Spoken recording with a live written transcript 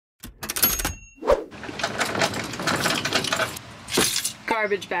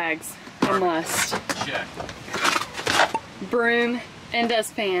garbage bags. A must. Check. Broom and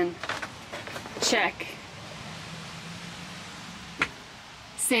dustpan. Check.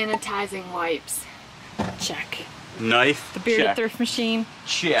 Sanitizing wipes. Check. Knife. The Bearded check. Thrift Machine.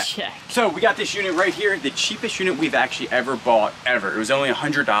 Check. Check. So we got this unit right here, the cheapest unit we've actually ever bought, ever. It was only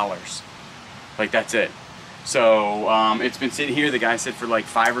 $100. Like, that's it. So it's been sitting here, the guy said, for like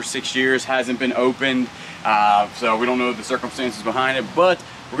 5 or 6 years, hasn't been opened. So we don't know the circumstances behind it, but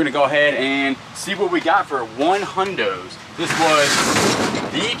we're gonna go ahead and see what we got for $100. This was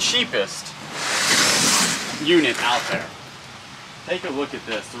the cheapest unit out there. Take a look at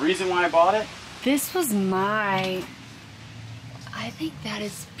this. The reason why I bought it? This was my... I think that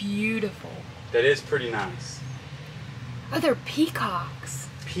is beautiful. That is pretty nice. Oh, they're peacocks.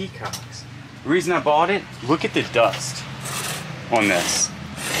 Peacocks. The reason I bought it, look at the dust on this.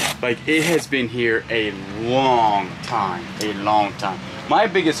 Like, it has been here a long time. A long time. My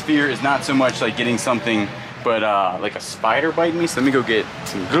biggest fear is not so much like getting something, but like a spider biting me. So let me go get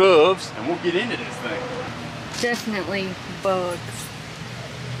some gloves and we'll get into this thing. Definitely bugs.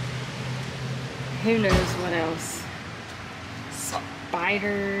 Who knows what else?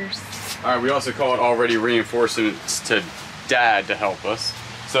 Spiders. All right, we also called already reinforcements to Dad to help us.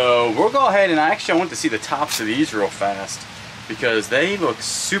 So we'll go ahead and I want to see the tops of these real fast because they look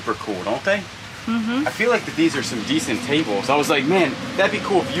super cool, don't they? Mm-hmm. I feel like that these are some decent tables. I was like, man, that'd be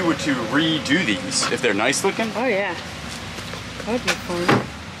cool if you were to redo these, if they're nice looking. Oh yeah, that would be fun.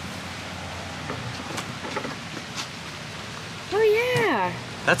 Oh yeah.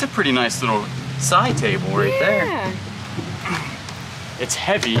 That's a pretty nice little side table right there. It's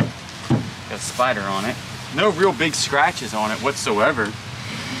heavy. Got a spider on it. No real big scratches on it whatsoever.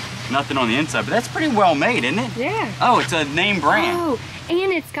 Nothing on the inside, but that's pretty well made, isn't it? Yeah. Oh, it's a name brand. Oh,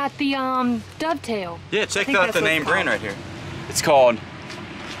 and it's got the dovetail. Yeah, check out the name brand right here. It's called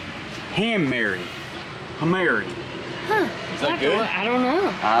Hamary. Hamary. Huh. Is that good? I don't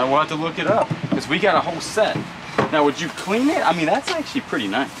know. We'll have to look it up because we got a whole set. Now, would you clean it? I mean, that's actually pretty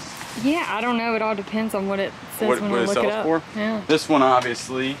nice. Yeah, I don't know. It all depends on what it says when I look it up. For. Yeah. This one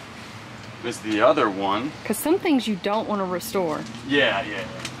obviously is the other one. Because some things you don't want to restore. Yeah, yeah.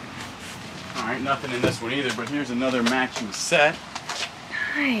 All right, nothing in this one either, but here's another matching set.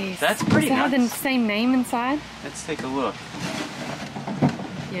 Nice. That's pretty nice. Does it have the nice. same name inside? Let's take a look.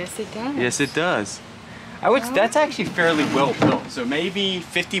 Yes, it does. Yes, it does. I would. That's actually fairly well built. So maybe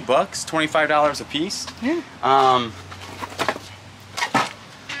 50 bucks, $25 a piece. Yeah. How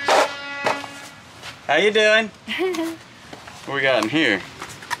you doing? What we got in here?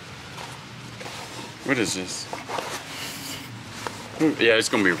 What is this? Ooh, yeah, it's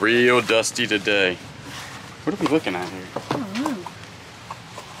gonna be real dusty today. What are we looking at here? I don't know.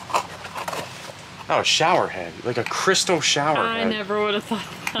 Oh, a shower head, like a crystal shower head. I never would have thought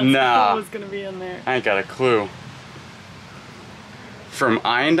that's Nah. what was gonna be in there. I ain't got a clue. From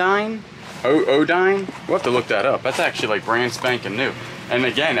Iodine? Odine? We'll have to look that up. That's actually like brand spanking new. And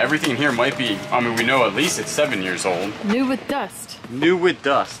again, everything here might be, I mean, we know at least it's 7 years old. New with dust. New with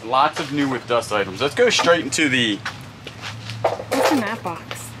dust. Lots of new with dust items. Let's go straight into the... What's in that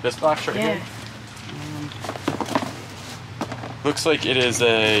box? This box right Yeah. here? Looks like it is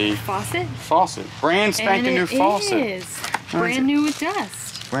a... Faucet? Faucet. Brand spanking new faucet. It is. Brand new with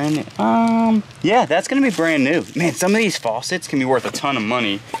dust. Brand new. Yeah, that's gonna be brand new. Man, some of these faucets can be worth a ton of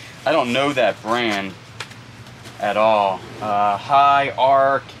money. I don't know that brand at all. High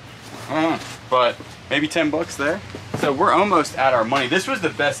Arc, but maybe 10 bucks there. So we're almost at our money. This was the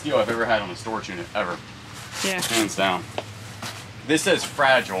best deal I've ever had on a storage unit, ever. Yeah. Hands down. This says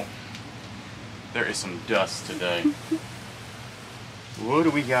fragile. There is some dust today. What do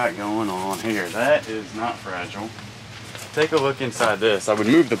we got going on here? That is not fragile. Take a look inside this. I would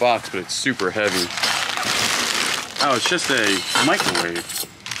move the box, but it's super heavy. Oh, it's just a microwave.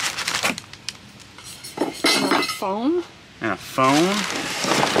 Phone? And a phone.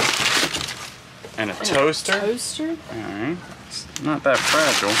 And a toaster. Toaster? Alright. It's not that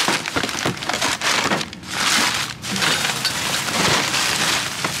fragile.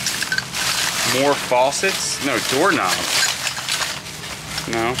 More faucets? No, doorknobs.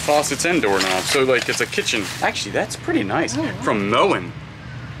 No, faucets and doorknobs. So like it's a kitchen. Actually, that's pretty nice. Oh, wow. From Moen.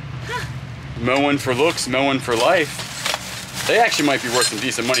 Moen for looks, Moen for life. They actually might be worth some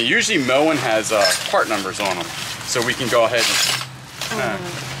decent money. Usually Moen has part numbers on them. So we can go ahead and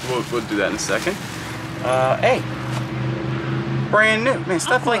we'll do that in a second. Hey, brand new. Man,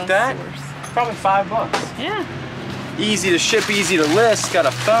 stuff like that, probably $5. Yeah. Easy to ship, easy to list. Got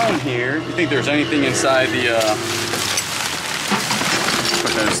a phone here. You think there's anything inside the...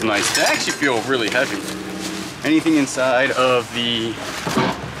 But that's nice. They actually feel really heavy. Anything inside of the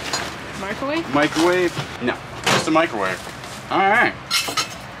Microwave? microwave? No, just a microwave. All right.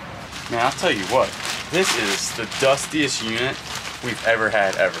 Man, I'll tell you what, this is the dustiest unit we've ever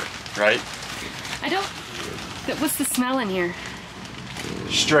had ever, right? I don't, what's the smell in here?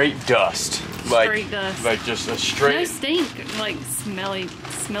 Straight dust. Straight dust. Like just a straight. No stink, like smelly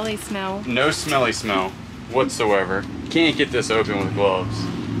smell. No smelly smell whatsoever. Can't get this open with gloves.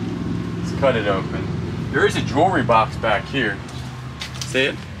 Let's cut it open. There is a jewelry box back here. See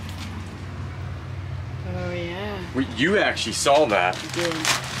it? Oh yeah. You actually saw that I did.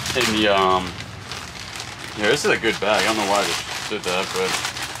 in the yeah, this is a good bag. I don't know why they did that, but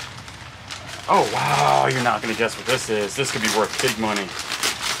oh wow, you're not gonna guess what this is. This could be worth big money.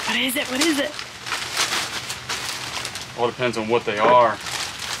 What is it? What is it? All depends on what they are.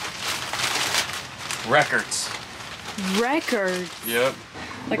 Records. Records. Yep.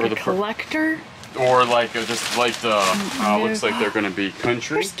 Like Or a the collector? Or like just like the looks like they're gonna be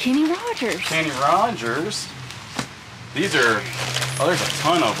country. There's Kenny Rogers. Kenny Rogers. These are, oh, there's a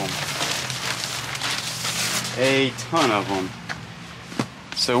ton of them. A ton of them.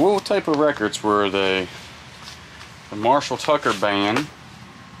 So what type of records were they? The Marshall Tucker Band.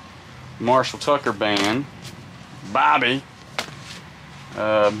 Marshall Tucker Band. Bobby.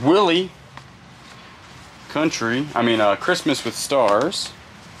 Willie. Country. Christmas with Stars.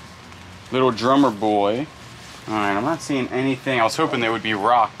 Little Drummer Boy. Alright, I'm not seeing anything. I was hoping they would be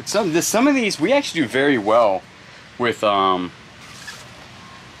rock. But some of these, we actually do very well with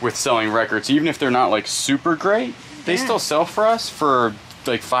selling records. Even if they're not like super great, they still sell for us for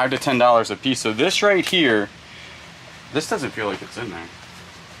like $5 to $10 a piece. So this right here, this doesn't feel like it's in there.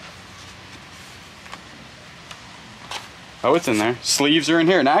 Oh, it's in there. Sleeves are in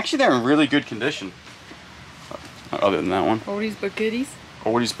here. And actually they're in really good condition. Other than that one. Oldies but goodies.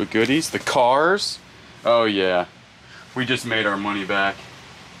 Oldies but goodies. The Cars. Oh yeah. We just made our money back.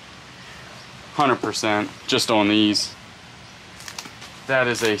 100% just on these. That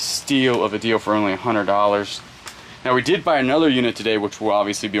is a steal of a deal for only $100. Now we did buy another unit today, which will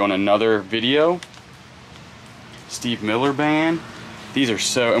obviously be on another video. Steve Miller Band. These are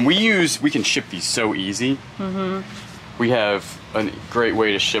so, and we can ship these so easy. We have a great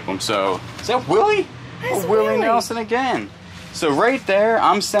way to ship them. So is that Willie? That's Willie Nelson again. So right there,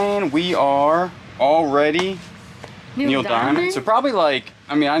 I'm saying we are already Neil Diamond. So probably like,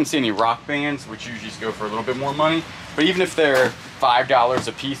 I didn't see any rock bands, which usually just go for a little bit more money. But even if they're $5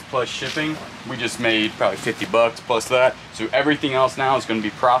 a piece plus shipping, we just made probably 50 bucks plus that. So everything else now is going to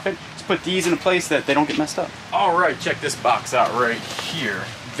be profit. Let's put these in a place that they don't get messed up. All right, check this box out right here.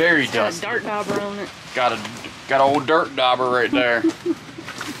 Very dusty. Got a dirt dauber on it. Got an old dirt dauber right there.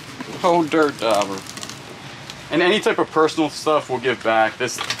 Old dirt dauber. And any type of personal stuff we'll give back.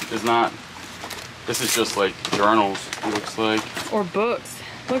 This is just like journals, it looks like. Or books.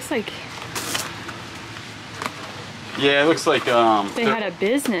 Looks like yeah, it looks like they had a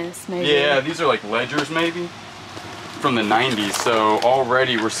business maybe. Yeah, these are like ledgers maybe from the 90s. So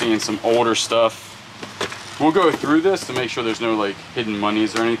already we're seeing some older stuff. We'll go through this to make sure there's no like hidden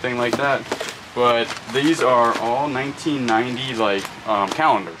monies or anything like that. But these are all 1990 like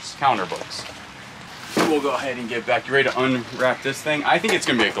calendar books. We'll go ahead and get back. You ready to unwrap this thing? I think it's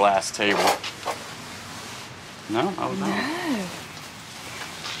gonna be a glass table. No, I was not.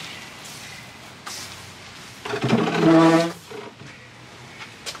 No.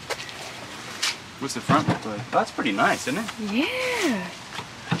 What's the front look like? That's pretty nice, isn't it? Yeah.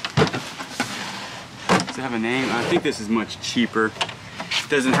 Does it have a name? I think this is much cheaper. It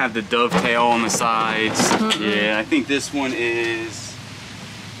doesn't have the dovetail on the sides. Yeah, I think this one is,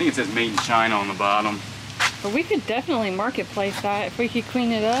 I think it says Made in China on the bottom. But we could definitely marketplace that if we could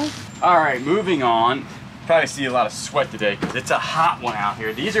clean it up. All right, moving on. Probably see a lot of sweat today because it's a hot one out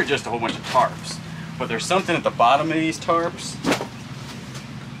here. These are just a whole bunch of tarps. But there's something at the bottom of these tarps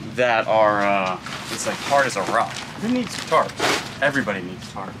that are, it's like hard as a rock. Who needs tarps? Everybody needs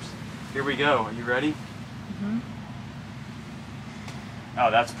tarps. Here we go. Are you ready? Mm-hmm.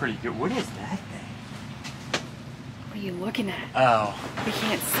 Oh, that's pretty good. What is that thing? What are you looking at? Oh. We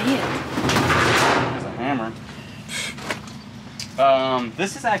can't see it. There's a hammer.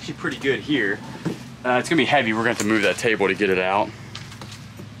 This is actually pretty good here. It's gonna be heavy. We're gonna have to move that table to get it out.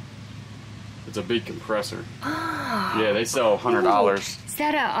 It's a big compressor. Oh. Yeah, they sell $100. Is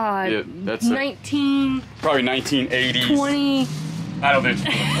that a Yeah, that's probably 1980s. 20? I don't think it's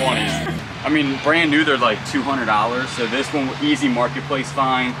from the 20s. I mean, brand new, they're like $200. So this one, easy marketplace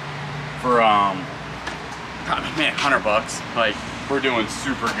find for man, $100. Like, we're doing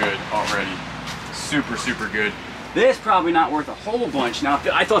super good already. Super, super good. This probably not worth a whole bunch. Now,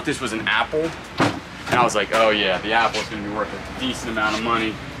 I thought this was an Apple. And I was like, oh yeah, the Apple's gonna be worth a decent amount of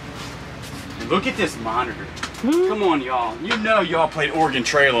money. And look at this monitor. Come on, y'all. You know y'all played Oregon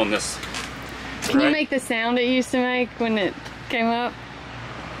Trail on this. Can you make the sound it used to make when it came up?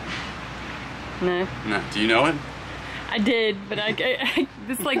 No. No. Do you know it? I did, but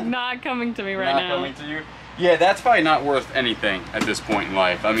it's like not coming to me right now. Not coming to you? Yeah, that's probably not worth anything at this point in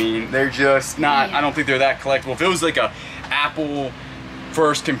life. I mean, they're just not, I don't think they're that collectible. If it was like a Apple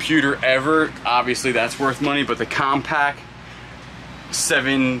first computer ever, obviously that's worth money, but the compact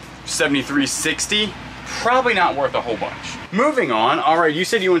 7360, probably not worth a whole bunch. Moving on, all right, you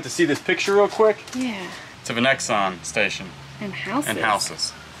said you went to see this picture real quick? Yeah. It's of an Exxon station. And houses. And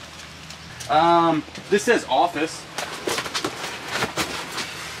houses. This says office.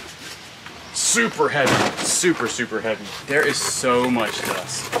 Super heavy, super heavy. There is so much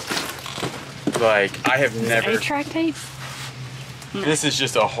dust. Like, I have never. 8-track tape? This is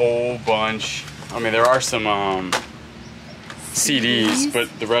just a whole bunch. I mean, there are some CDs, but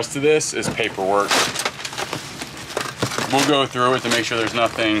the rest of this is paperwork. We'll go through it to make sure there's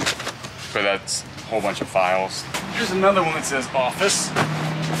nothing, but that's a whole bunch of files. Here's another one that says office.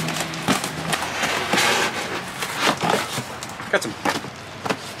 Got some.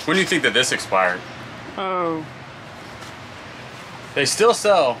 When do you think that this expired? Oh. They still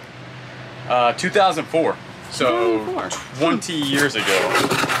sell 2004. So 20 years ago.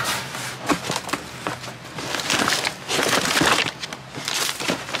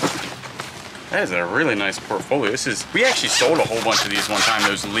 That is a really nice portfolio. We actually sold a whole bunch of these one time,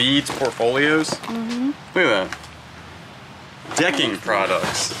 those Leeds portfolios. Look at that. Decking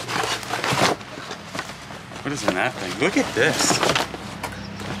products. What is in that thing? Look at this.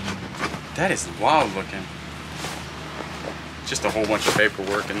 That is wild looking. Just a whole bunch of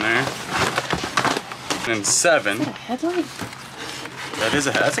paperwork in there. And 7. Is that a headlight?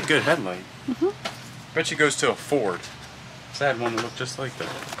 That's a good headlight. Bet you goes to a Ford. So I had one that looked just like that.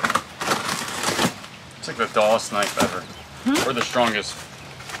 It's like the dullest knife ever. Or the strongest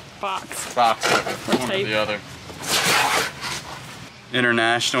box ever. One or the other.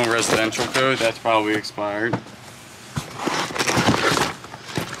 International Residential Code, that's probably expired.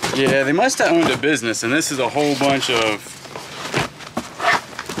 Yeah, they must have owned a business, and this is a whole bunch of.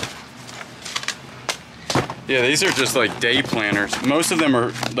 Yeah, these are just like day planners. Most of them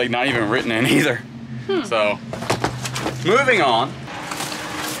are like not even written in either. So, moving on.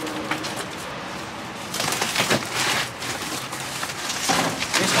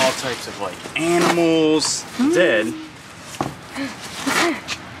 There's all types of like animals, dead.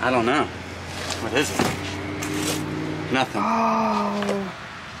 I don't know. What is it? Nothing. Oh.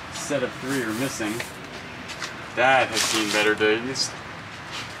 Set of 3 are missing. Dad has seen better days.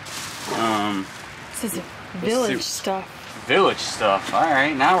 This is village stuff. Village stuff.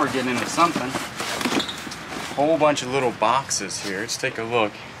 Alright, now we're getting into something. Whole bunch of little boxes here. Let's take a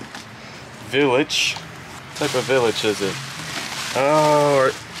look. Village. What type of village is it?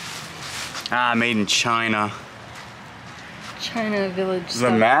 Oh, made in China. China village The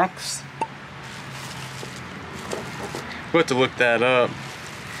stuff. Max? We'll have to look that up.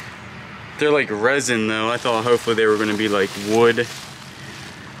 They're like resin though. I thought hopefully they were going to be like wood.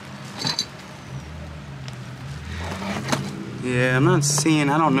 Yeah, I'm not seeing,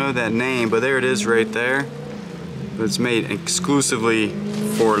 I don't know that name, but there it is right there. But it's made exclusively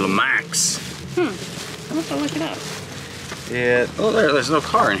for the Max. I'll have to look it up. Yeah, oh there's no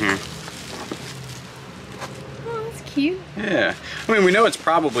car in here. Oh, that's cute. Yeah, I mean we know it's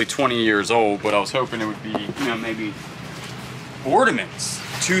probably 20 years old, but I was hoping it would be, you know, maybe ornaments.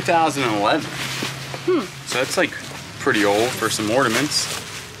 2011. So that's like pretty old for some ornaments.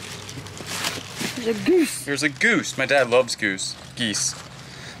 There's a goose. There's a goose. My dad loves geese.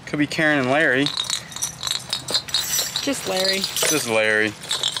 Could be Karen and Larry. Just Larry. Just Larry.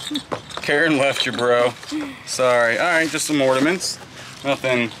 Karen left you, bro. Sorry. All right, just some ornaments.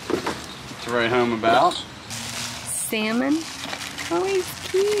 Nothing to write home about. Salmon. Oh, he's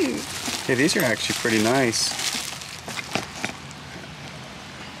cute. Hey, these are actually pretty nice.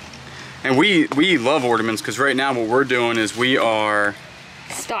 And we love ornaments because right now what we're doing is we are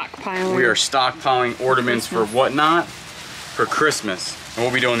stockpiling ornaments for whatnot for Christmas. And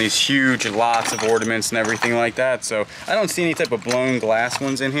we'll be doing these huge lots of ornaments and everything like that. So I don't see any type of blown glass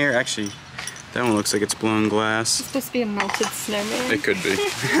ones in here. Actually, that one looks like it's blown glass. It's supposed to be a melted snowman. It could be.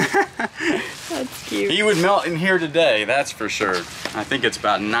 That's cute. He would melt in here today, that's for sure. I think it's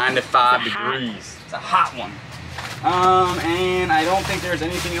about 95 degrees. It's a hot one. And I don't think there's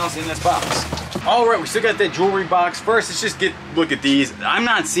anything else in this box. All right, we still got that jewelry box. First, let's just look at these. I'm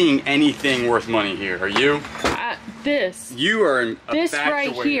not seeing anything worth money here. Are you? this. You are This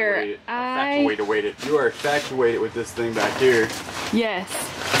right here. Infatuated. You are infatuated with this thing back here. Yes.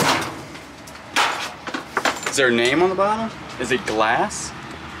 Is there a name on the bottom? Is it glass?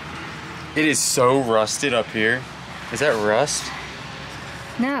 It is so rusted up here. Is that rust?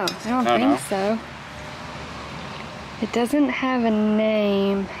 No, I don't think so. It doesn't have a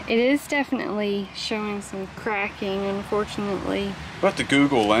name. It is definitely showing some cracking, unfortunately. We'll have to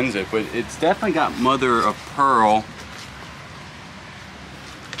Google lens it, but it's definitely got mother of pearl.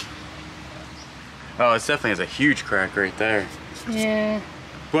 Oh, it definitely has a huge crack right there. Yeah.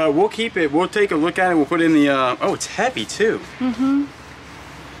 But we'll keep it. We'll take a look at it. We'll put it in the. Oh, it's heavy too. Mm-hmm.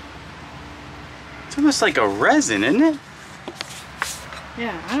 It's almost like a resin, isn't it?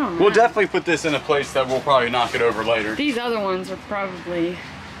 Yeah, I don't know. We'll definitely put this in a place that we'll probably knock it over later. These other ones are probably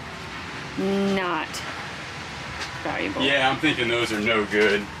not valuable. Yeah, I'm thinking those are no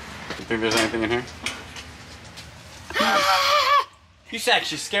good. You think there's anything in here? You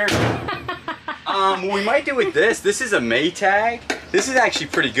actually scared me. What we might do with this is a Maytag. This is actually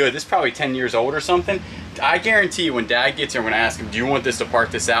pretty good. This is probably 10 years old or something. I guarantee you when Dad gets here, I'm gonna ask him, do you want this to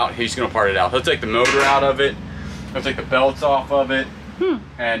part this out? He's gonna part it out. He'll take the motor out of it. He'll take the belts off of it.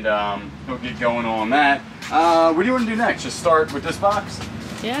 And he'll get going on that. What do you want to do next? Just start with this box?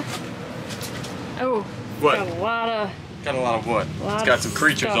 Yeah. Oh, what? Got a lot of what? It's got some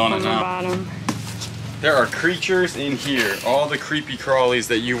creatures on it now. The bottom. There are creatures in here. All the creepy crawlies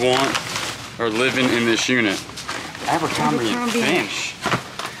that you want are living in this unit. Abercrombie and Finch.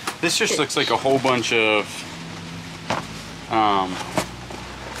 This just looks like a whole bunch of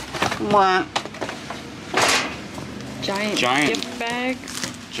what? Giant gift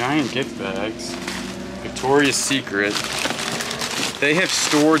bags. Giant gift bags. Victoria's Secret. They have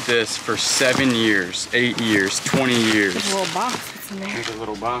stored this for 7 years, 8 years, 20 years. There's a little box that's in there. There's a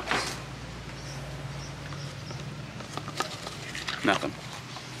little box. Nothing.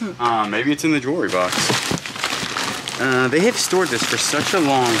 Maybe it's in the jewelry box. They have stored this for such a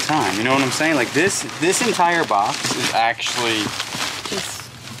long time. You know what I'm saying? Like this entire box is actually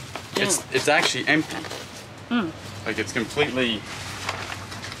it's actually empty. Like it's completely.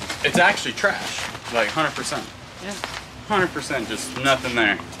 It's actually trash. Like 100%. Yeah. 100%. Just nothing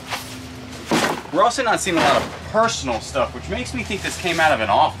there. We're also not seeing a lot of personal stuff, which makes me think this came out of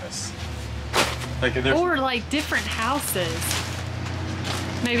an office. Like or like different houses.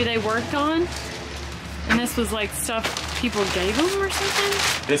 Maybe they worked on, and this was like stuff people gave them or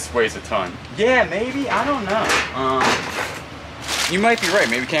something? This weighs a ton. Yeah, maybe. I don't know. You might be right.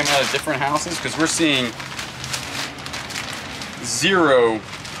 Maybe it came out of different houses because we're seeing 0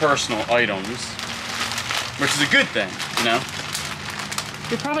 personal items, which is a good thing, you know?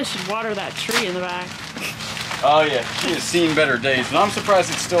 We probably should water that tree in the back. Oh yeah, she has seen better days, and I'm surprised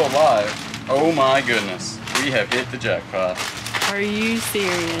it's still alive. Oh my goodness. We have hit the jackpot. Are you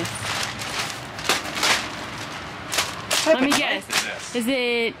serious? Let me guess. Is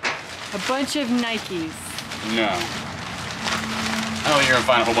it a bunch of Nikes? No. I don't think you're gonna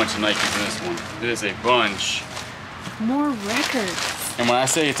find a whole bunch of Nikes in this one. It is a bunch. More records. And when I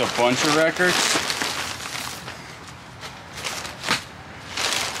say it's a bunch of records,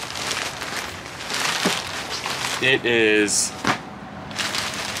 it is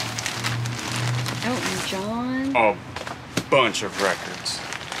Elton John. a bunch of records.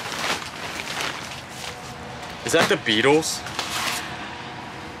 Is that the Beatles?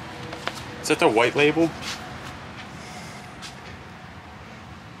 Is that the white label?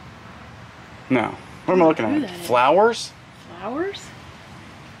 No. What am I looking at? Flowers? Flowers?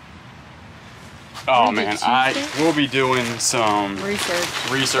 Oh man, we'll be doing some research.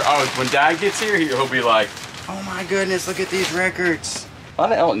 Oh, when Dad gets here, he'll be like, oh my goodness, look at these records. A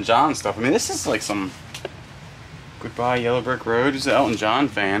lot of Elton John stuff. I mean, this is like some Goodbye Yellow Brick Road. He's an Elton John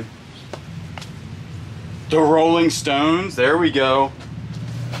fan. The Rolling Stones, there we go.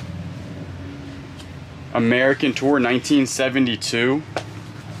 American Tour 1972.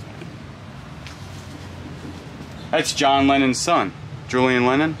 That's John Lennon's son, Julian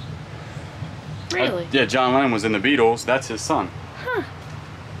Lennon. Really? Yeah, John Lennon was in the Beatles. That's his son. Huh.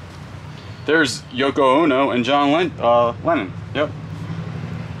 There's Yoko Ono and John Lennon. Yep.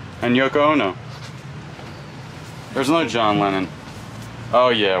 And Yoko Ono. There's another John Lennon. Oh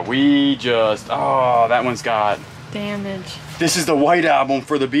yeah, oh, that one's got damage. This is the White Album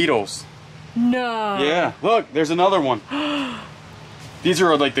for the Beatles. No. Yeah, look, there's another one. These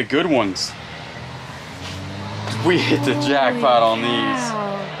are like the good ones. We hit the jackpot on these.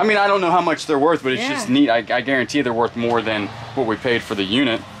 I mean, I don't know how much they're worth, but it's just neat. I guarantee they're worth more than what we paid for the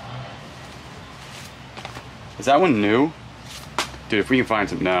unit. Is that one new? Dude, if we can find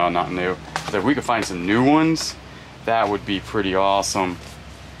some, no, not new. If we could find some new ones, That would be pretty awesome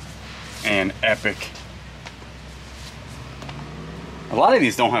and epic. A lot of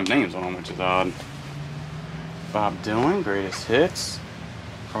these don't have names on them, which is odd. Bob Dylan, greatest hits.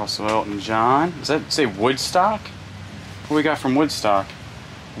 Also Elton John. Does that say Woodstock? What we got from Woodstock?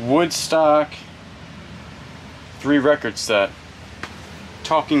 Woodstock 3 record set.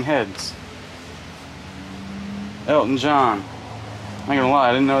 Talking Heads. Elton John. I'm not gonna lie,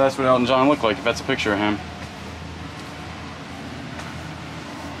 I didn't know that's what Elton John looked like, if that's a picture of him.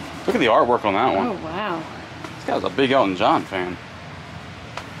 Look at the artwork on that one. Oh, wow. This guy's a big Elton John fan.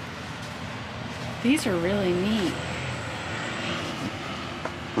 These are really neat.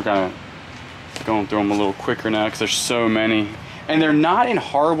 We're kind of going through them a little quicker now because there's so many. And they're not in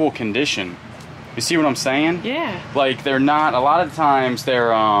horrible condition. You see what I'm saying? Yeah. Like, they're not, a lot of times they're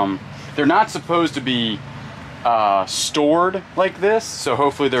not supposed to be stored like this, so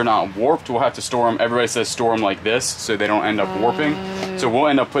hopefully they're not warped. We'll have to store them, everybody says store them like this so they don't end up warping. So we'll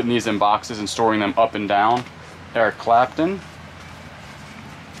end up putting these in boxes and storing them up and down. Eric Clapton,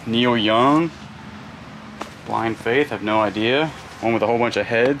 Neil Young, Blind Faith, I have no idea. One with a whole bunch of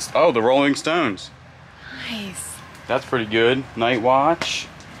heads. Oh, the Rolling Stones. Nice. That's pretty good. Night Watch.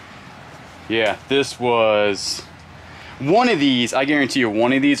 Yeah, this was one of these. I guarantee you,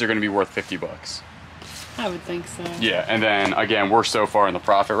 one of these are going to be worth 50 bucks. I would think so. Yeah, and then again, we're so far in the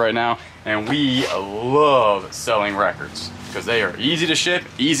profit right now, and we love selling records because they are easy to ship,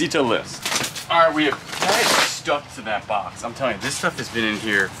 easy to list. All right, that is stuck to that box. I'm telling you, this stuff has been in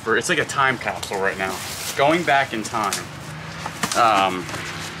here for, it's like a time capsule right now. Going back in time.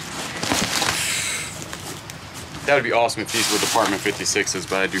 That would be awesome if these were Department 56s,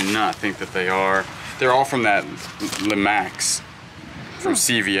 but I do not think that they are. They're all from that Max from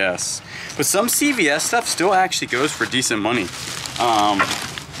CVS. But some CVS stuff still actually goes for decent money.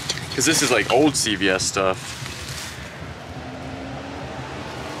 Because this is like old CVS stuff.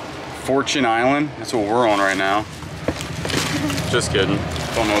 Fortune Island, that's what we're on right now. Just kidding.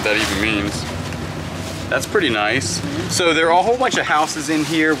 Don't know what that even means. That's pretty nice. So there are a whole bunch of houses in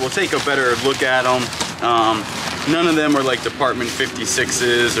here. We'll take a better look at them. None of them are like Department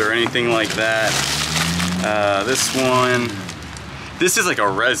 56s or anything like that. This one, this is like a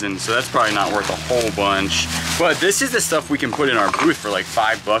resin, so that's probably not worth a whole bunch. But this is the stuff we can put in our booth for like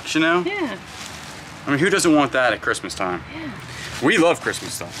 $5, you know? Yeah. I mean, who doesn't want that at Christmas time? Yeah. We love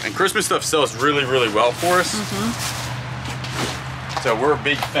Christmas stuff, and Christmas stuff sells really, really well for us. So we're a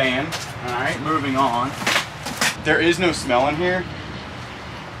big fan. All right, moving on. There is no smell in here,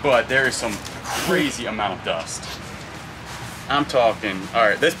 but there is some crazy amount of dust. I'm talking. All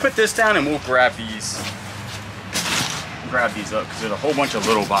right, let's put this down and we'll grab these up because there's a whole bunch of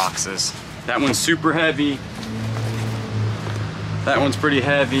little boxes. That one's super heavy. That one's pretty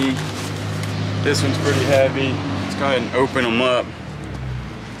heavy. This one's pretty heavy. Let's go ahead and open them up.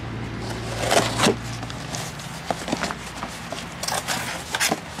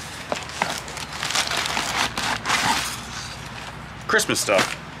 Christmas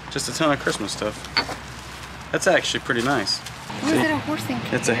stuff. Just a ton of Christmas stuff. That's actually pretty nice. What is it, a horse and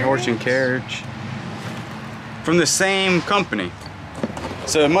carriage? It's a horse and carriage. From the same company.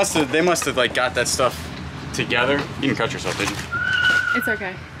 So they must have like got that stuff together. You can cut yourself, didn't you? It's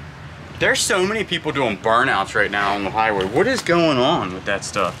okay. There's so many people doing burnouts right now on the highway. What is going on with that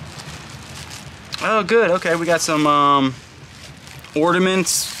stuff? Oh, good. Okay, we got some ornaments,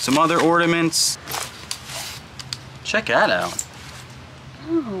 some other ornaments. Check that out.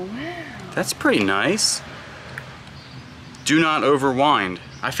 Oh, wow. That's pretty nice. Do not overwind.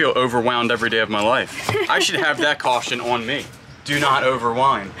 I feel overwound every day of my life. I should have that caution on me. Do not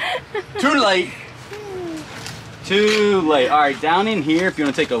overwind. Too late. Too late. All right, down in here, if you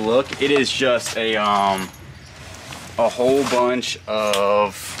want to take a look, it is just a whole bunch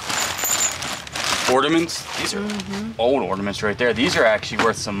of ornaments. These are old ornaments right there. These are actually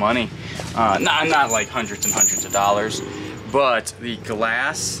worth some money. Not like hundreds and hundreds of dollars, but the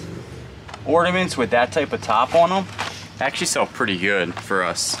glass ornaments with that type of top on them actually sell pretty good for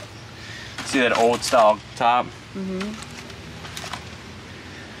us. See that old style top?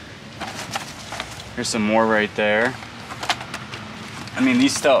 Here's some more right there. I mean,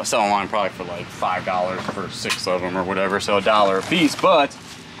 these sell online probably for like $5 for 6 of them or whatever, so $1 a piece, but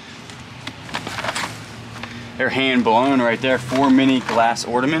they're hand blown right there. 4 mini glass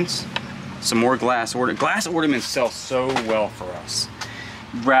ornaments. Some more glass ornaments. Glass ornaments sell so well for us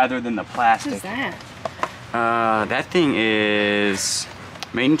rather than the plastic. What is that? That thing is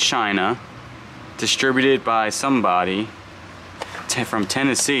made in China, distributed by somebody from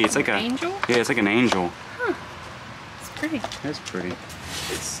Tennessee. It's like an angel? Yeah, it's like an angel. Huh. It's pretty. That's pretty.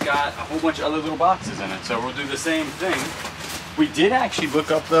 it's got a whole bunch of other little boxes in it. So we'll do the same thing. We did actually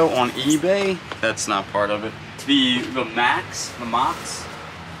look up though on eBay. That's not part of it. The Mox.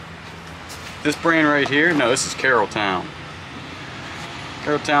 This brand right here. No, this is Carrolltown.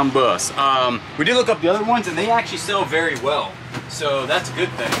 Carrolltown Bus. We did look up the other ones and they actually sell very well. So that's a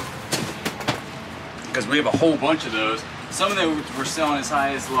good thing. Because we have a whole bunch of those. Some of them were selling as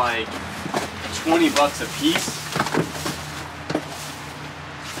high as like 20 bucks a piece.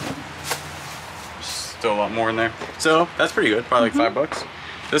 Still a lot more in there. So that's pretty good, probably like 5 bucks.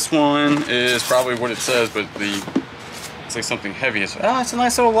 This one is probably what it says, but it's like something heavy. It's a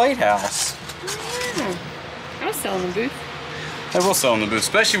nice little lighthouse. Yeah. I'll sell in the booth. I will sell in the booth,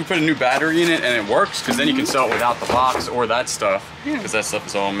 especially if we put a new battery in it and it works, because then you can sell it without the box or that stuff, because that stuff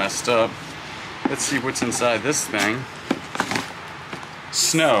is all messed up. Let's see what's inside this thing.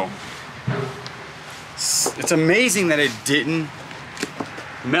 Snow. It's amazing that it didn't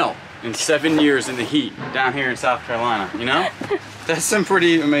melt in 7 years in the heat down here in South Carolina, you know? That's some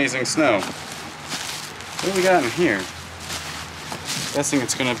pretty amazing snow. What do we got in here? Guessing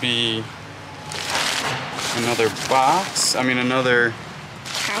it's gonna be another box. I mean another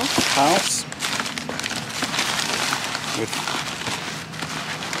house. With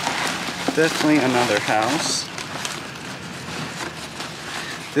definitely another house.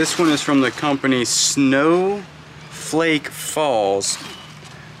 This one is from the company Snowflake Falls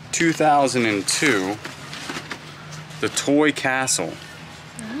 2002. The Toy Castle.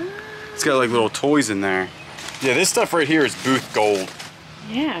 It's got like little toys in there. Yeah, this stuff right here is booth gold.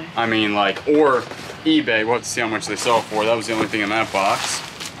 Yeah. I mean, like, or eBay. We'll have to see how much they sell for. That was the only thing in that box.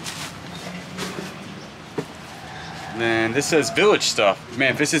 Then this says village stuff.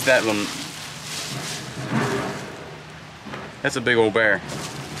 Man, if this is that little... That's a big old bear.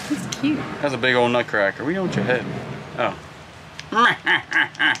 That's cute. That's a big old nutcracker. What are you doing with your head? Oh.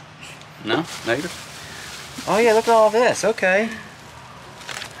 No? Negative? Oh yeah, look at all this. Okay.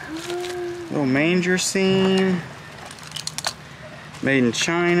 Little manger scene. Made in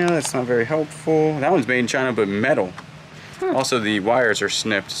China. That's not very helpful. That one's made in China, but metal. Also, the wires are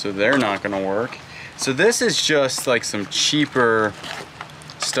snipped, so they're not going to work. So this is just like some cheaper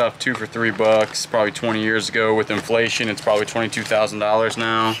stuff, 2 for $3, probably 20 years ago. With inflation, it's probably $22,000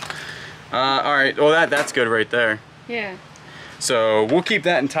 now. All right. Well, that's good right there. Yeah. So we'll keep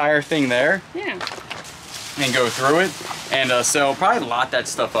that entire thing there. Yeah. And go through it and sell, probably lot that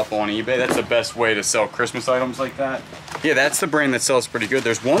stuff up on eBay. That's the best way to sell Christmas items like that. Yeah, that's the brand that sells pretty good.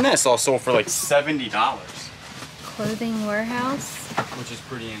 There's one that sold for like $70. Clothing warehouse. Which is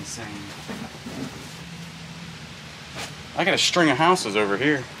pretty insane. I got a string of houses over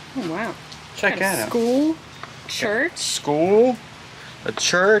here. Oh wow. Check that out. School, church. School, a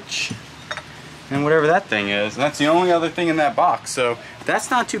church, and whatever that thing is. And that's the only other thing in that box. So that's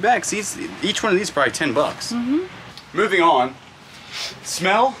not too bad. Cause each one of these is probably 10 bucks. Moving on.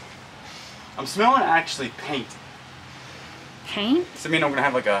 Smell. I'm smelling actually paint. Paint? Does it mean I'm gonna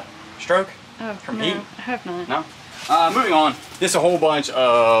have like a stroke from heat? I hope not. No? Moving on. There's a whole bunch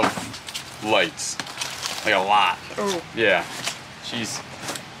of lights. Like a lot. Oh. Yeah. She's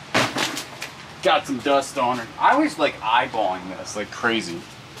got some dust on her. I always like eyeballing this like crazy.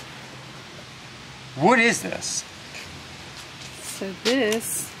 What is this? So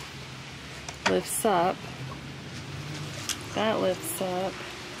this lifts up. That lifts up.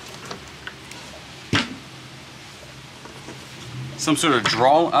 Some sort of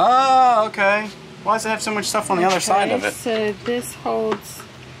draw. Oh, okay. Why does it have so much stuff on the other side of it? So this holds...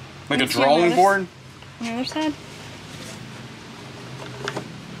 Like a drawing board? On the other side?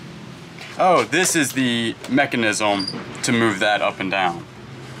 Oh, this is the mechanism to move that up and down.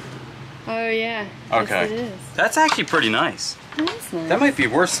 Oh yeah. Okay. Yes, it is. That's actually pretty nice. That's nice. That might be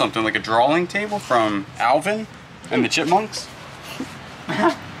worth something, like a drawing table from Alvin and the Chipmunks.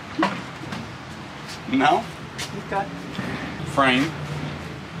 No? Okay. Frame.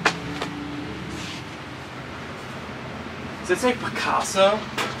 Does it say Picasso?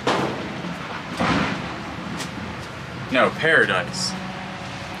 No, Paradise.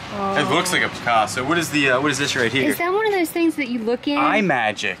 Oh. It looks like a Picasso. What is this right here? Is that one of those things that you look in? Eye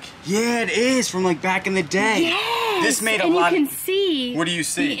magic. Yeah, it is from like back in the day. Yes. This made a and lot. You can see. What do you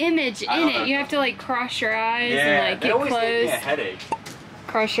see? The image in it. You have to like cross your eyes and like get always close. give me a headache.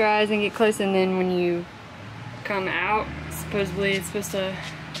 Cross your eyes and get close, and then when you come out, supposedly it's supposed to.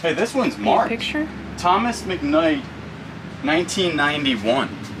 Hey, this one's be marked. a picture. Thomas McKnight, 1991.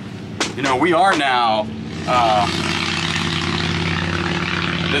 You know, we are now.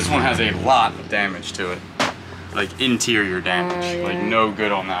 This one has a lot of damage to it, like interior damage. Oh, yeah. Like no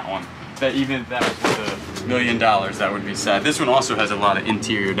good on that one. that even if that was worth $1 million, that would be sad. This one also has a lot of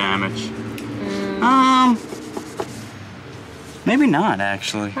interior damage. Maybe not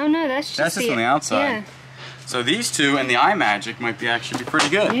actually. Oh no, that's just on the outside. Yeah. So these two and the iMagic might be actually be pretty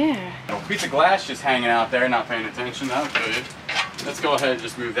good. Yeah. A piece of glass just hanging out there, not paying attention. That'll kill you. Let's go ahead and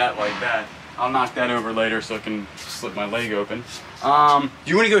just move that like that. I'll knock that over later so I can slip my leg open. Do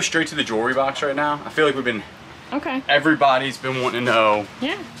you want to go straight to the jewelry box right now? I feel like we've been. Okay. Everybody's been wanting to know.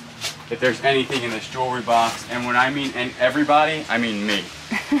 Yeah. If there's anything in this jewelry box, and when I mean everybody, I mean me.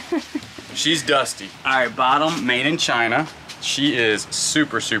 She's dusty. All right, bottom made in China. She is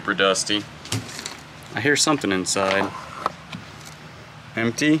super, super dusty. I hear something inside.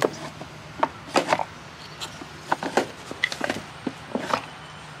 Empty.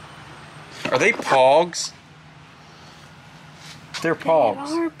 Are they Pogs? They're Pogs.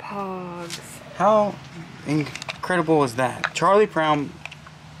 They are Pogs. How incredible is that? Charlie Brown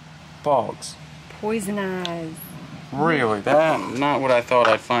Pogs. Poison eyes. Really? That not what I thought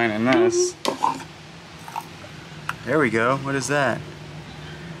I'd find in this. There we go. What is that?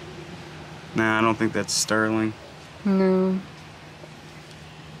 Nah, I don't think that's sterling. No.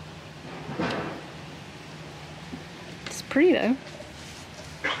 It's pretty though.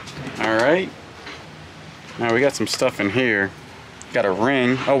 Alright. Now we got some stuff in here. Got a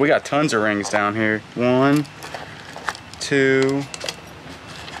ring. Oh, we got tons of rings down here. 1, 2,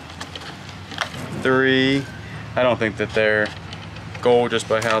 3. I don't think that they're gold just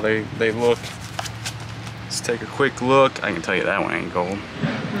by how they look. Let's take a quick look. I can tell you that one ain't gold.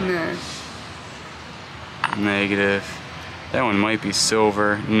 No. Negative. That one might be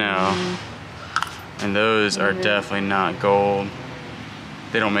silver. No. And those are definitely not gold.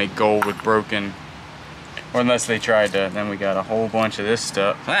 They don't make gold with broken. Or unless they tried to. Then we got a whole bunch of this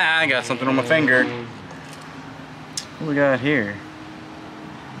stuff. Ah, I got something on my finger. What we got here?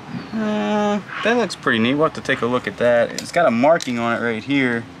 That looks pretty neat. We'll have to take a look at that. It's got a marking on it right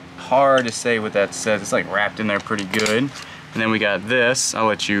here. Hard to say what that says. It's like wrapped in there pretty good. And then we got this. I'll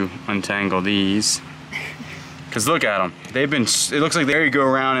let you untangle these. Cause look at them. They've been. It looks like they go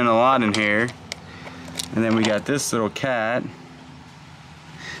around in a lot in here. And then we got this little cat.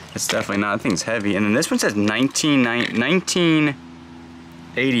 It's definitely not. I think it's heavy. And then this one says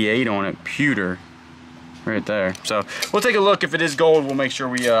 1988 on it. Pewter. Right there. So we'll take a look. If it is gold, we'll make sure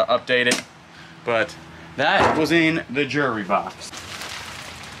we update it. But that was in the jewelry box.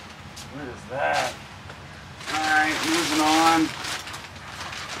 What is that? Alright, moving on.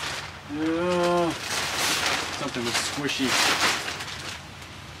 Something was squishy.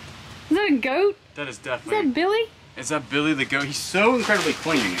 Is that a goat? That is definitely. Is that Billy? Is that Billy the goat? He's so incredibly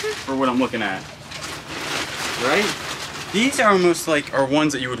clean for what I'm looking at. Right? These are almost like are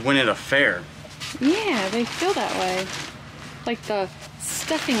ones that you would win at a fair. Yeah, they feel that way. Like the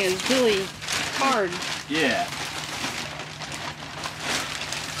stuffing is really hard. Yeah.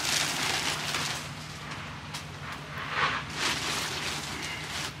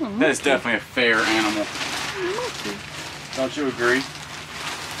 Oh, that is definitely a fair animal. Don't you agree?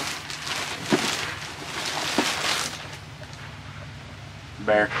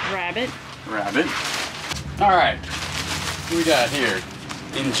 Bear. Rabbit. Rabbit. Alright. What we got here?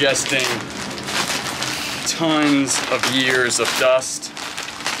 Ingesting tons of years of dust.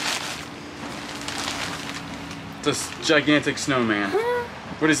 This gigantic snowman.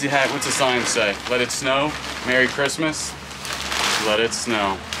 What does he have? What's the sign say? Let it snow. Merry Christmas. Let it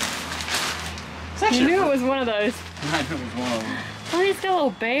snow. You knew it was one of those. I knew it was one of them. Oh, he's got a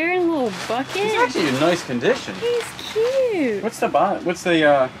little bear and a little bucket. He's actually in nice condition. He's cute. What's the bot? What's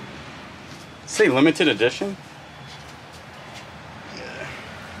the say limited edition?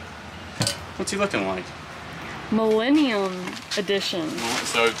 What's he looking like? Millennium edition.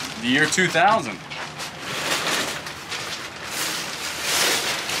 So the year 2000.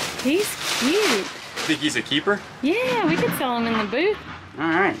 He's cute. Think he's a keeper? Yeah, we could sell him in the booth. All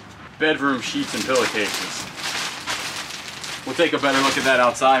right. Bedroom sheets and pillowcases. We'll take a better look at that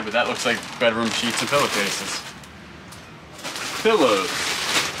outside, but that looks like bedroom sheets and pillowcases. Pillows.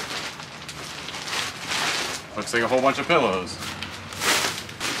 Looks like a whole bunch of pillows.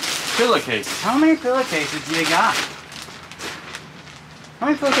 Pillowcases. How many pillowcases do you got? How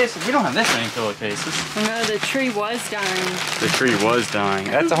many pillowcases? We don't have this many pillowcases. No, the tree was dying. The tree was dying.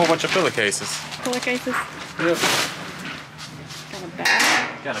 That's a whole bunch of pillowcases. Pillowcases? Yep. Got a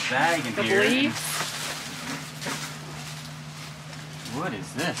bag. Got a bag in Of here. leaves. What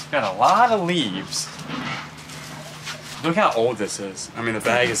is this? Got a lot of leaves. Look how old this is. I mean, the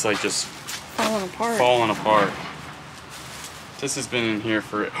bag is like just Falling apart. falling apart. This has been in here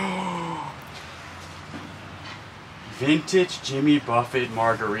for vintage Jimmy Buffett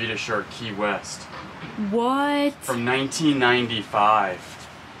margarita shirt, Key West. What? From 1995.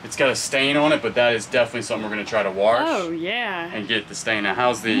 It's got a stain on it, but that is definitely something we're gonna try to wash. Oh yeah. And get the stain out.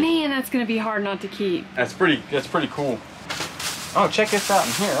 How's the? Man, that's gonna be hard not to keep. That's pretty cool. Oh, check this out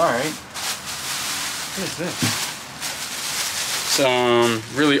in here. All right. What is this? Some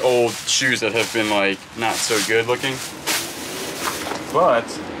really old shoes that have been like not so good looking, but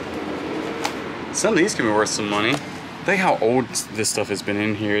some of these can be worth some money. Think how old this stuff has been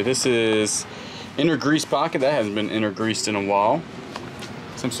in here. This is inner grease pocket. That hasn't been inner greased in a while.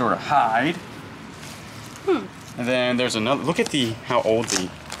 Some sort of hide. And then there's another. Look at how old the.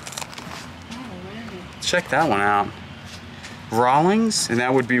 Oh, wow. Check that one out. Rawlings, and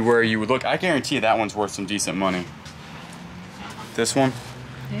that would be where you would look. I guarantee you that one's worth some decent money. This one,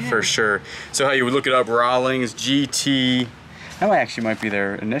 Yeah. for sure. So how you would look it up, Rawlings, GT. That actually might be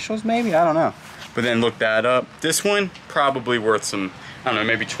their initials, maybe. I don't know. But then look that up. This one probably worth some, I don't know,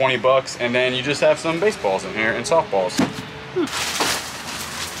 maybe 20 bucks. And then you just have some baseballs in here and softballs.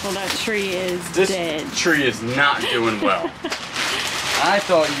 Well, that tree is This dead. tree is not doing well. I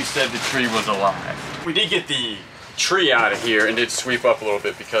thought you said the tree was alive. We did get the tree out of here and did sweep up a little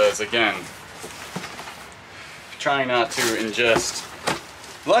bit because, again, trying not to ingest.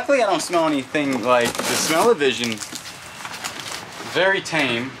 Luckily, I don't smell anything like the smell-o-vision. Very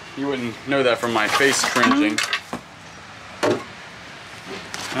tame. You wouldn't know that from my face cringing.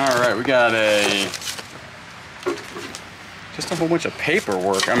 All right, we got just a whole bunch of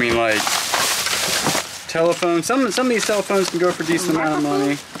paperwork. I mean, like telephones. Some of these telephones can go for a decent amount of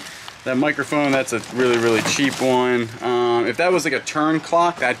money. That microphone, that's a really cheap one. If that was like a turn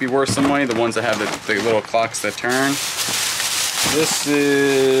clock, that'd be worth some money. The ones that have the little clocks that turn. This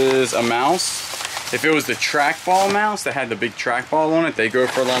is a mouse. If it was the trackball mouse that had the big trackball on it, they go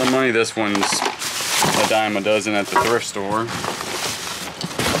for a lot of money. This one's a dime a dozen at the thrift store.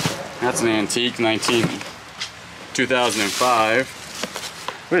 That's an antique,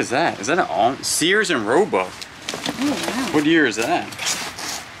 2005. What is that? Is that an Sears and Roebuck? Oh, wow. What year is that?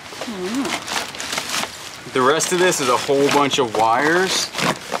 The rest of this is a whole bunch of wires.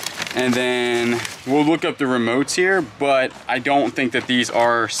 And then we'll look up the remotes here, but I don't think that these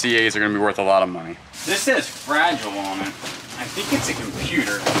RCAs are gonna be worth a lot of money. This says fragile on it. I think it's a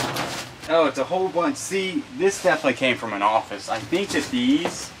computer. Oh, it's a whole bunch. See, this definitely came from an office. I think that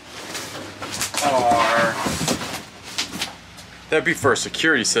these are, that'd be for a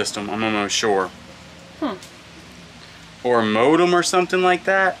security system, I'm almost sure. Or a modem or something like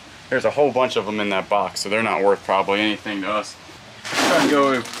that. There's a whole bunch of them in that box, so they're not worth probably anything to us. Try to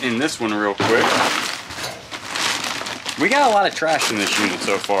go in this one real quick. We got a lot of trash in this unit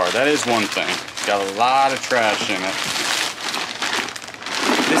so far. That is one thing. It's got a lot of trash in it.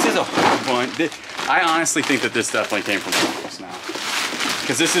 This is a whole bunch. I honestly think that this definitely came from the office now.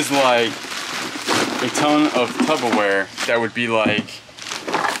 Because this is like a ton of Tupperware that would be like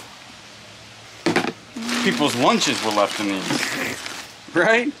people's lunches were left in these.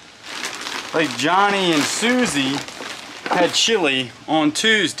 Right? Like Johnny and Susie had chili on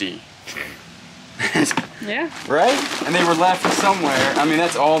Tuesday. Yeah. Right? And they were left somewhere. I mean,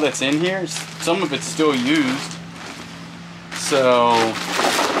 that's all that's in here. Some of it's still used. So,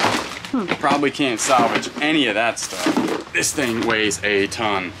 probably can't salvage any of that stuff. This thing weighs a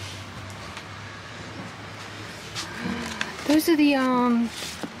ton. Those are the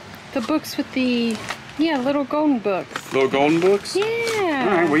books with the, little golden books. Little golden books? Yeah.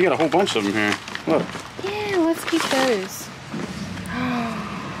 Alright, well you got a whole bunch of them here. Look. Yeah, let's keep those.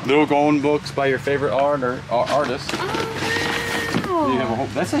 Little golden books by your favorite artist. Oh, You have a whole,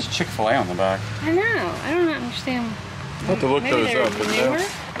 that says Chick-fil-A on the back. I know. I don't understand. I'll have to look Maybe those they're up. newer?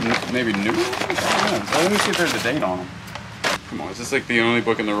 Maybe newer? Yeah. Let me see if there's a date on them. Come on, is this like the only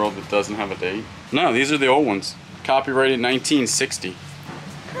book in the world that doesn't have a date? No, these are the old ones. Copyrighted 1960.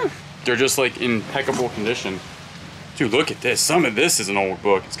 They're just like in impeccable condition. Dude, look at this. Some of this is an old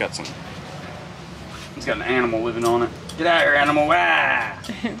book. It's got an animal living on it. Get out of here, animal. Ah!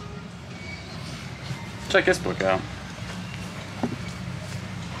 Check this book out.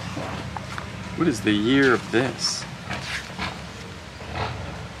 What is the year of this?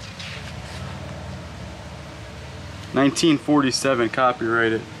 $1947,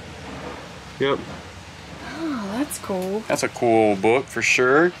 copyrighted. Yep. Oh, that's cool. That's a cool book for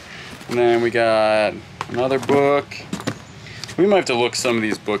sure. And then we got another book. We might have to look some of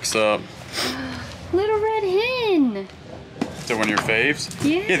these books up. Little Red Hen. Is that one of your faves?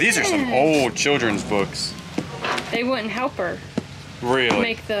 Yeah. Yeah, these are some old children's books. They wouldn't help her Really?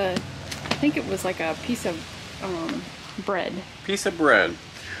 make the, I think it was like a piece of bread. Piece of bread.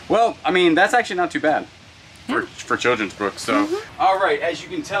 Well, I mean, that's actually not too bad. for children's books. So, all right, as you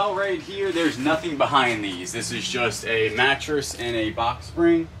can tell right here, there's nothing behind these. This is just a mattress and a box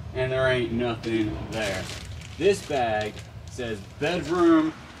spring, and there ain't nothing there. This bag says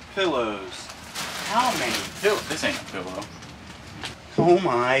bedroom pillows. How many pillows? This ain't a pillow. Oh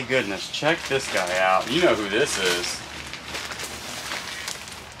my goodness, check this guy out. You know who this is.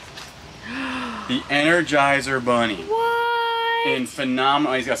 The Energizer Bunny. What? In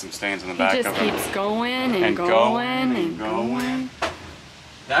phenomenal. Oh, he's got some stains on the back of him. He just keeps going and going and going.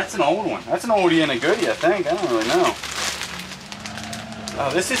 That's an old one. That's an oldie and a goodie, I think. I don't really know.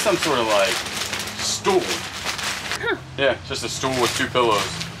 Oh, this is some sort of like stool. Huh. Yeah, just a stool with 2 pillows.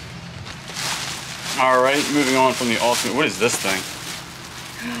 All right, moving on from the ultimate. What is this thing?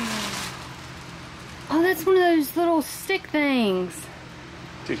 Oh, that's one of those little stick things.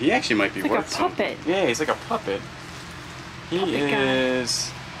 Dude, he actually might be worth something. Like a puppet. Yeah, he's like a puppet. He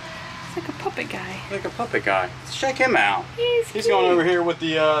is... He's like a puppet guy. Like a puppet guy. Let's check him out. He's going over here with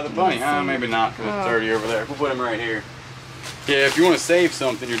the bunny. Maybe not, because it's dirty over there. We'll put him right here. Yeah, if you want to save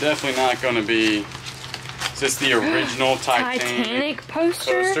something, you're definitely not going to be... Is this the original Titanic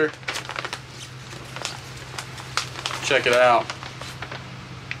poster? Check it out.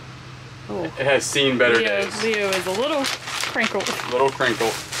 Oh. It has seen better days. Leo is a little crinkled. Little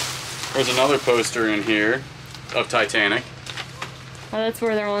crinkle. There's another poster in here of Titanic. Oh, that's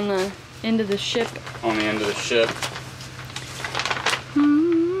where they're on the end of the ship. On the end of the ship.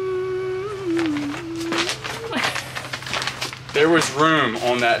 There was room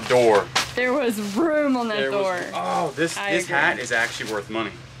on that door. There was room on that door. Oh, this hat is actually worth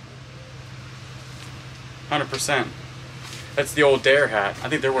money. 100%. That's the old Dare hat. I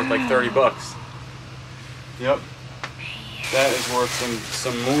think they're worth like 30 bucks. Yep. That is worth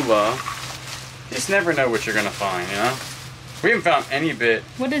some moolah. You just never know what you're gonna find, you know? We haven't found any bit.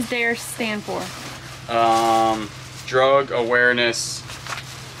 What does DARE stand for? Drug awareness.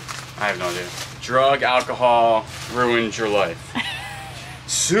 I have no idea. Drug, alcohol, ruined your life.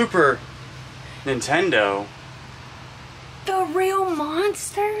 Super Nintendo. The real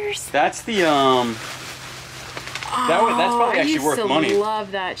monsters? That's the that's probably actually worth money. I used to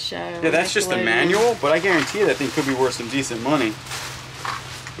love that show. Yeah, that's just the manual, but I guarantee you that thing could be worth some decent money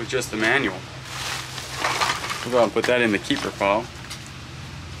with just the manual. We'll go ahead and put that in the keeper pile.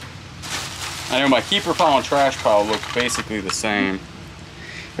 I know my keeper pile and trash pile look basically the same.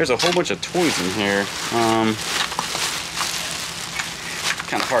 There's a whole bunch of toys in here.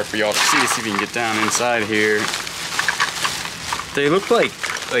 Kind of hard for y'all to see. See if you can get down inside here. They look like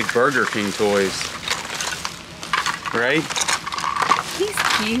Burger King toys. Right? He's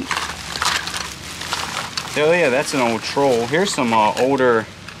cute. Oh yeah, that's an old troll. Here's some older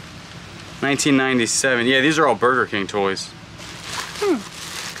 1997. Yeah, these are all Burger King toys. Hey,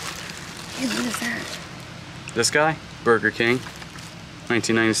 what is that? This guy? Burger King.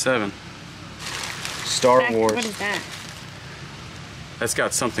 1997. Star Wars. What is that? That's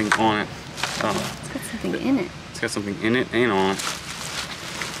got something on it. Oh. It's got something in it. It's got something in it and on it.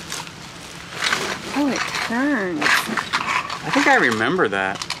 Oh, it turns. I think I remember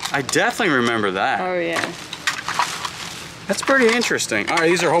that. I definitely remember that. Oh, yeah. That's pretty interesting. All right,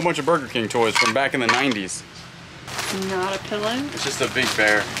 these are a whole bunch of Burger King toys from back in the 90s. Not a pillow? It's just a big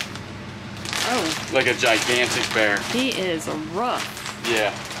bear. Oh. Like a gigantic bear. He is rough.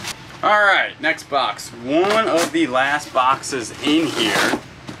 Yeah. All right, next box. One of the last boxes in here.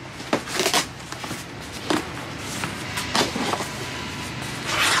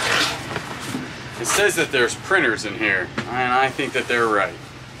 It says that there's printers in here, and I think that they're right.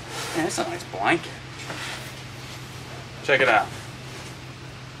 Man, that's a nice blanket. Check it out.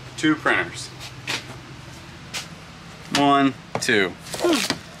 2 printers. 1, 2.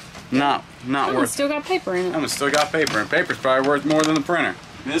 Not worth. Still got paper in it. That one's still got paper, and paper's probably worth more than the printer.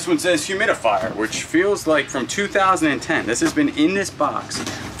 And this one says humidifier, which feels like from 2010. This has been in this box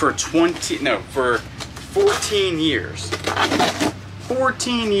for 14 years.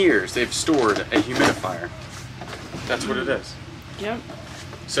 14 years they've stored a humidifier. That's what it is. Yep.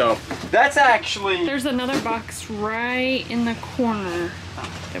 So that's actually... There's another box right in the corner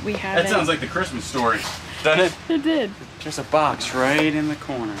that we have. That sounds like the Christmas story, doesn't it? It did. There's a box right in the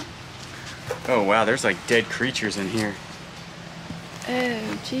corner. Oh wow, there's like dead creatures in here.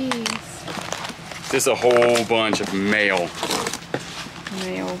 Oh jeez. There's a whole bunch of mail.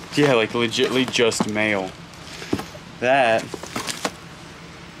 Mail. Yeah, like legitly just mail. That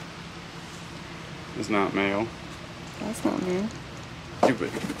is not mail. That's not mail.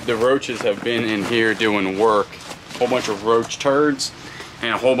 The roaches have been in here doing work. A whole bunch of roach turds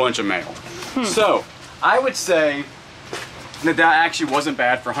and a whole bunch of mail. So I would say that actually wasn't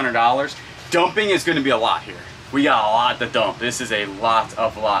bad for $100. Dumping is going to be a lot here. We got a lot to dump. This is a lot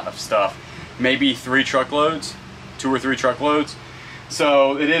of stuff. Maybe 3 truckloads, 2 or 3 truckloads.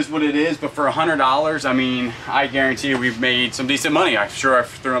 So it is what it is, but for $100, I mean, I guarantee you we've made some decent money. I'm sure I've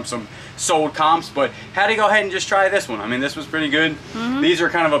thrown up some sold comps, but had to go ahead and just try this one. I mean, this was pretty good. These are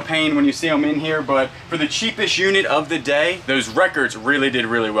kind of a pain when you see them in here, but for the cheapest unit of the day, those records really did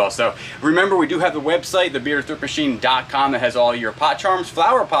really well. So remember, we do have the website, thebeardedthriftmachine.com, that has all your pot charms,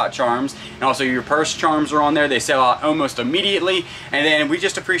 flower pot charms, and also your purse charms are on there. They sell out almost immediately, and then we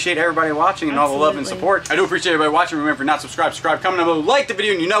just appreciate everybody watching and all the love and support. I do appreciate everybody watching. Remember, if you're not subscribed, comment down below, like the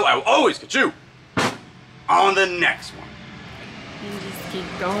video, and you know I will always get you on the next one. And just keep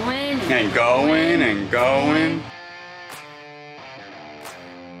going. And going and going.